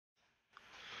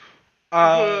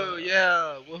Woohoo,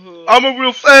 yeah, woohoo. I'm a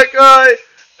real fat guy,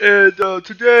 and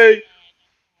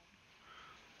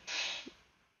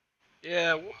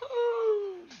Yeah,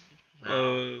 woohoo.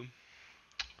 Now. uh,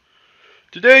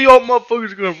 today y'all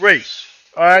motherfuckers are gonna race,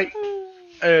 all right? Woohoo.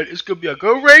 And it's gonna be a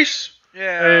good race.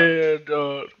 Yeah. And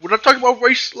we're not talking about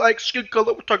race like skin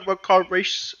color. We're talking about car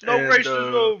race, No and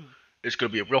racism. it's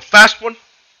gonna be a real fast one.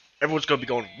 Everyone's gonna be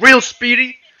going real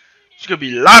speedy. It's gonna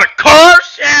be a lot of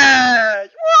cars. Yeah.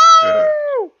 Yeah.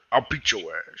 Woo. I'll beat your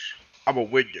ass. I'm a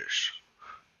witness.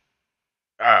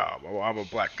 I'm a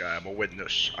black guy. I'm a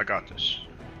witness. I got this.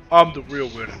 I'm the real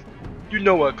winner. You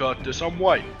know I got this. I'm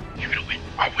white. You're gonna win.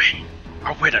 I'll win.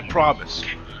 I'll win. I promise.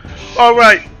 All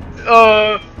right.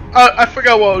 I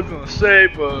forgot what I was gonna say,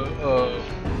 but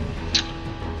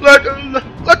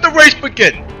let the race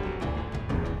begin.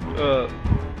 Uh,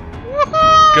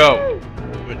 go.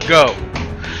 Woohoo. Go.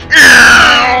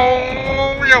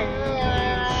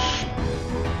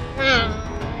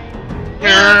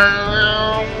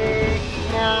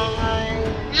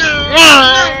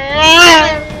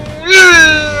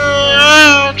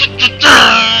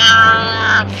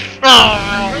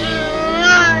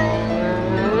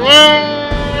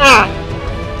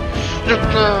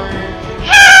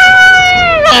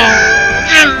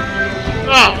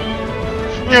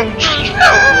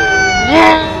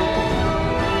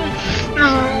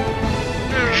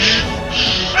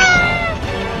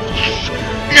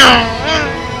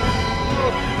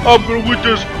 I'm gonna win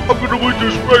this. I'm gonna win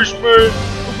this race, man.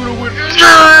 I'm gonna win.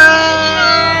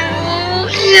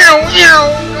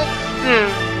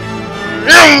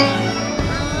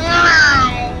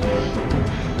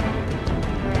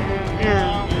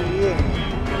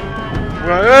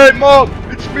 Hey, Mom,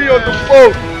 it's me on the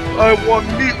phone. I want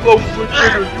meatloaf for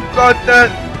dinner. You got that?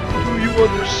 Do you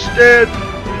understand?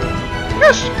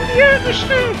 Yes, we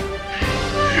understand.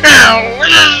 Oh my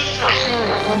God!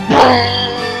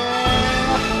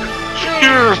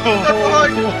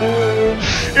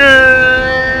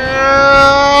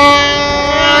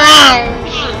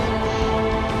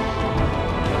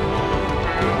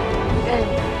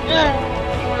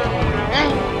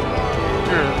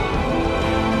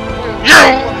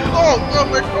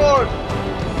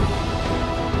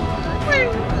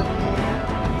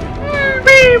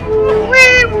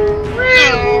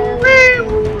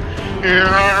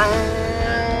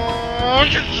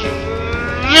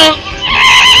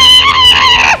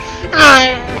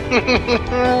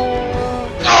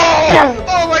 Oh!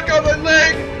 Oh my God, my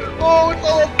leg! Oh, it's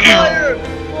all on fire!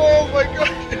 Oh my God!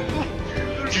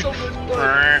 There's so much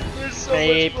blood! There's so much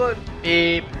Beep, blood!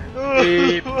 beep,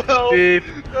 beep, Help! beep.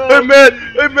 Hey man!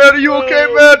 Hey man, are you okay,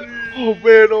 man? Oh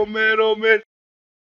man! Oh man! Oh man!